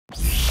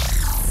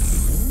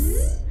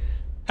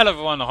Hello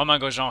everyone,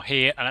 Romain Grosjean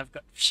here, and I've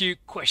got a few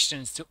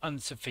questions to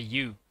answer for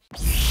you.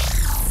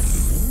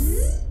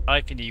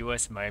 Life in the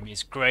US and Miami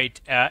is great.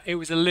 It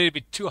was a little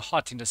bit too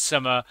hot in the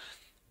summer,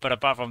 but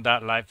apart from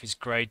that, life is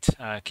great.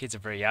 Kids are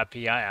very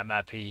happy. I am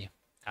happy.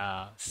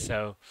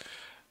 So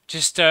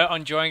just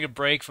enjoying a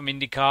break from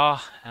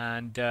IndyCar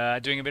and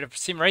doing a bit of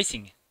sim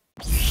racing.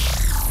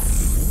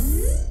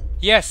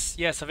 Yes,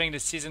 I think the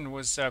season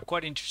was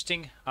quite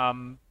interesting.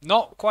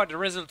 Not quite the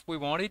result we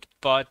wanted,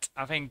 but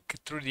I think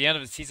through the end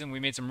of the season we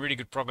made some really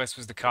good progress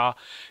with the car.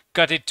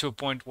 Got it to a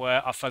point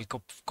where I felt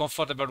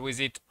comfortable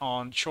with it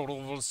on short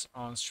ovals,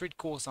 on street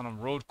course, and on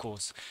road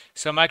course.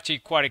 So I'm actually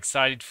quite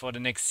excited for the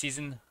next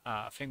season.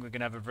 I think we're going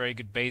to have a very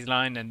good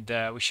baseline,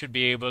 and we should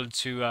be able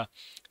to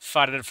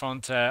fight at the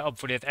front,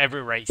 hopefully at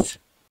every race.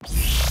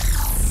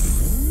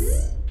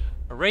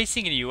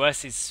 Racing in the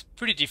US is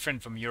pretty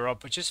different from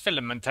Europe. I just feel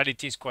the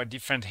mentality is quite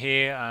different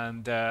here,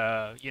 and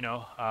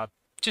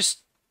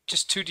just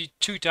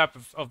two type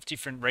of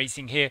different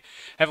racing here.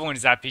 Everyone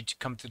is happy to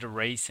come to the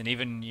race, and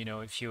even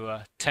if you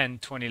are 10,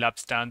 20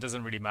 laps down,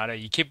 doesn't really matter.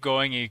 You keep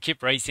going and you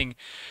keep racing.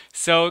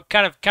 So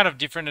kind of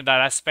different in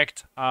that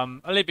aspect. A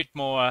little bit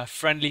more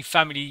friendly,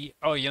 family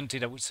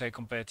oriented, I would say,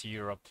 compared to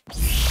Europe.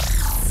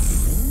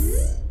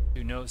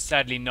 No,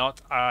 sadly not.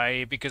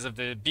 Because of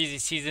the busy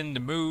season, the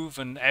move,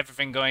 and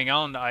everything going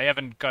on, I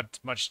haven't got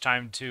much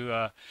time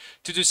to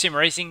do sim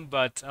racing.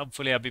 But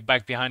hopefully, I'll be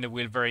back behind the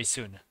wheel very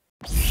soon.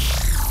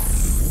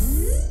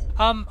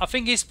 I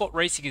think esports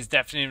racing is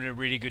definitely in a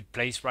really good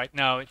place right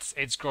now.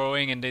 It's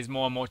growing, and there's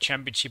more and more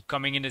championship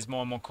coming in. There's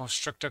more and more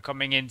constructor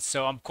coming in.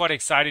 So I'm quite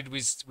excited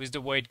with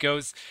the way it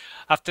goes.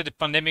 After the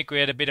pandemic, we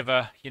had a bit of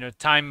a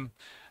time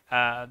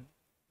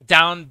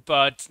down,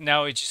 but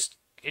now it's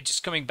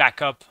just coming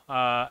back up.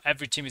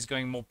 Every team is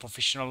going more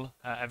professional.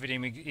 Every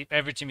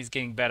team is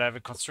getting better. Every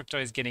constructor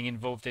is getting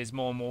involved. There's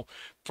more and more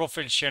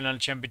professional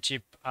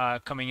championship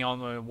coming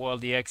on.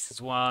 World EX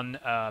is one.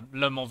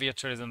 Le Mans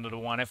Virtual is another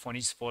one. F1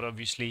 Esport,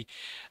 obviously.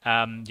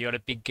 The other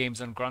big games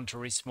on Gran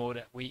Turismo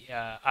that we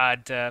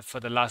had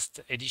for the last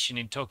edition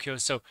in Tokyo.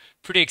 So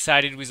pretty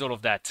excited with all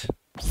of that.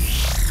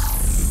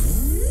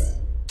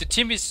 The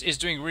team is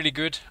doing really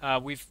good.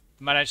 We've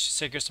managed to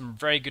secure some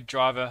very good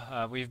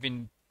driver. We've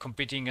been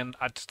competing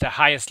at the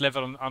highest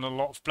level on a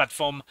lot of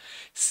platform,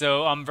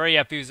 so I'm very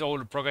happy with all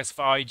the progress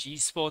for RIG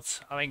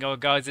Esports. I think our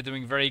guys are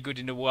doing very good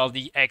in the World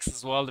EX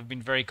as well. They've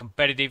been very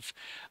competitive.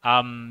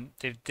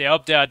 They're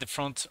up there at the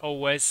front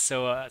always,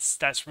 so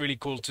that's really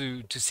cool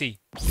to see.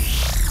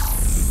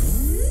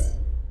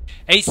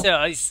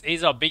 ACER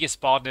is our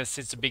biggest partner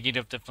since the beginning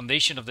of the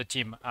foundation of the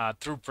team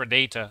through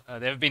Predator.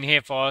 They've been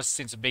here for us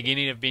since the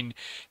beginning. They've been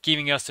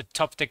giving us the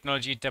top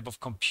technology in terms of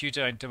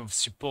computer, in terms of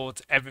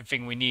support,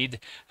 everything we need.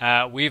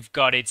 We've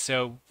got it,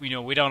 so we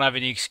don't have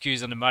any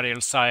excuse on the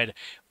material side.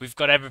 We've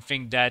got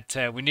everything that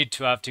we need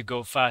to have to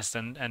go fast,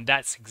 and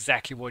that's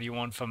exactly what you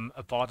want from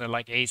a partner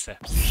like ACER.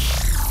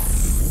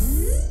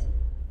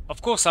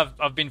 Of course,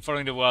 I've been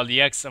following the World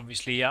EX.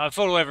 Obviously, I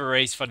follow every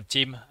race for the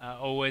team.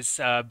 Always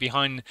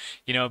behind,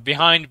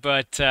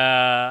 but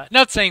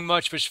not saying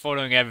much, but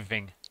following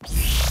everything.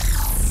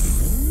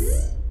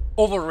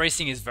 Oval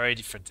racing is very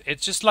different.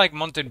 It's just like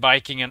mountain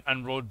biking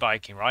and road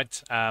biking,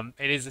 right?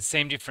 It is the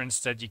same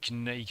difference that you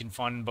can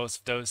find in both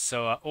of those.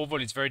 So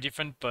oval is very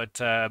different, but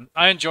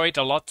I enjoy it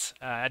a lot.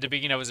 At the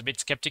beginning, I was a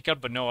bit skeptical,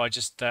 but no, I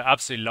just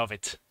absolutely love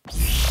it.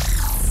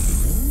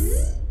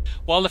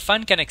 Well, the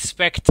fan can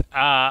expect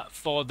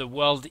for the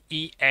World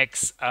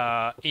EX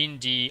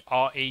Indy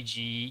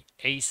R8G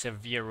ACER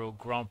VERO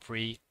Grand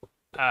Prix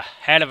a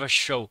hell of a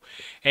show.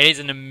 It is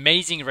an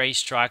amazing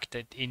racetrack,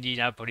 that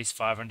Indianapolis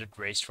 500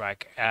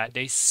 racetrack.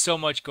 There's so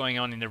much going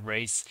on in the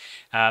race.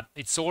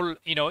 It's all,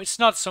 it's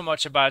not so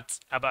much about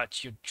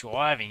your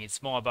driving.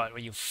 It's more about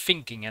what you're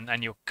thinking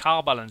and your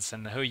car balance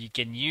and how you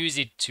can use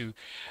it to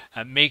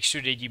make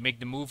sure that you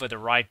make the move at the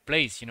right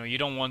place. You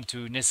don't want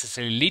to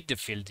necessarily lead the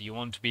field. You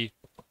want to be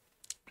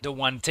the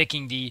one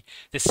taking the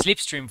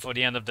slipstream for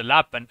the end of the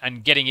lap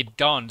and getting it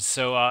done.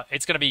 So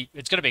it's gonna be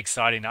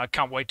exciting. I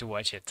can't wait to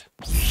watch it.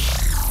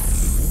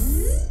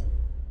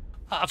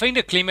 I think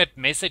the climate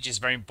message is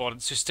very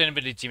important.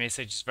 Sustainability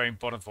message is very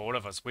important for all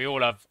of us. We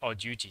all have our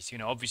duties.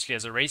 Obviously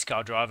as a race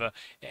car driver,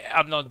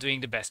 I'm not doing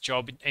the best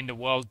job in the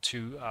world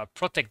to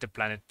protect the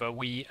planet, but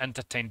we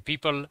entertain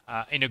people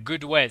in a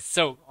good way.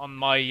 So on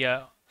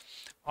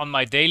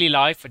my daily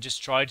life, I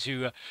just try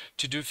to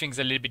do things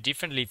a little bit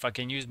differently. If I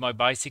can use my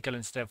bicycle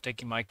instead of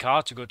taking my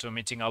car to go to a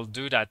meeting, I'll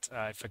do that.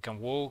 If I can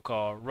walk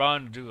or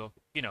run, do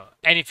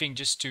anything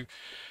just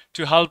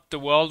to help the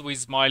world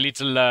with my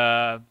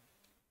little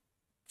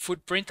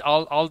footprint,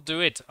 I'll do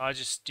it. I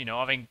just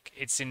I think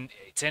it's in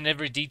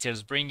every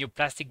details. Bring your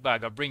plastic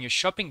bag or bring your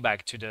shopping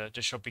bag to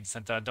the shopping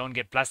center. Don't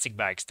get plastic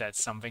bags.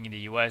 That's something in the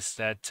US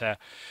that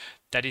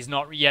is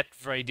not yet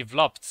very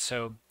developed.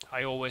 So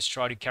I always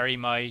try to carry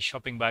my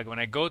shopping bag when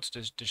I go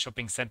to the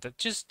shopping center.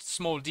 Just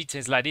small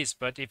details like this,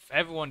 but if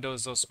everyone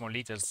does those small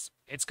details,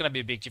 it's gonna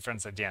be a big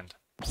difference at the end.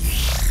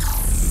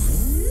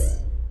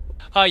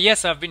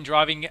 Yes, I've been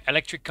driving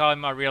electric car in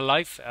my real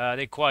life.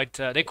 They're quite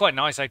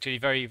nice actually.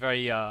 Very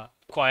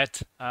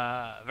quiet.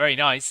 Very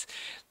nice.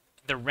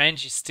 The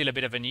range is still a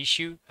bit of an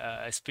issue,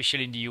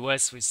 especially in the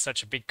US with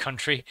such a big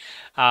country.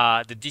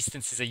 The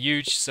distances are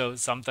huge, so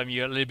sometimes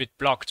you're a little bit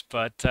blocked.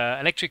 But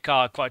electric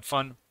car are quite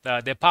fun.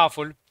 They're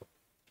powerful.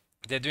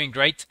 They're doing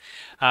great,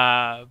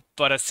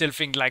 but I still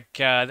think like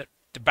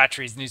the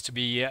batteries needs to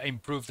be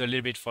improved a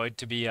little bit for it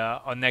to be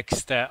on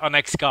next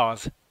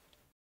cars.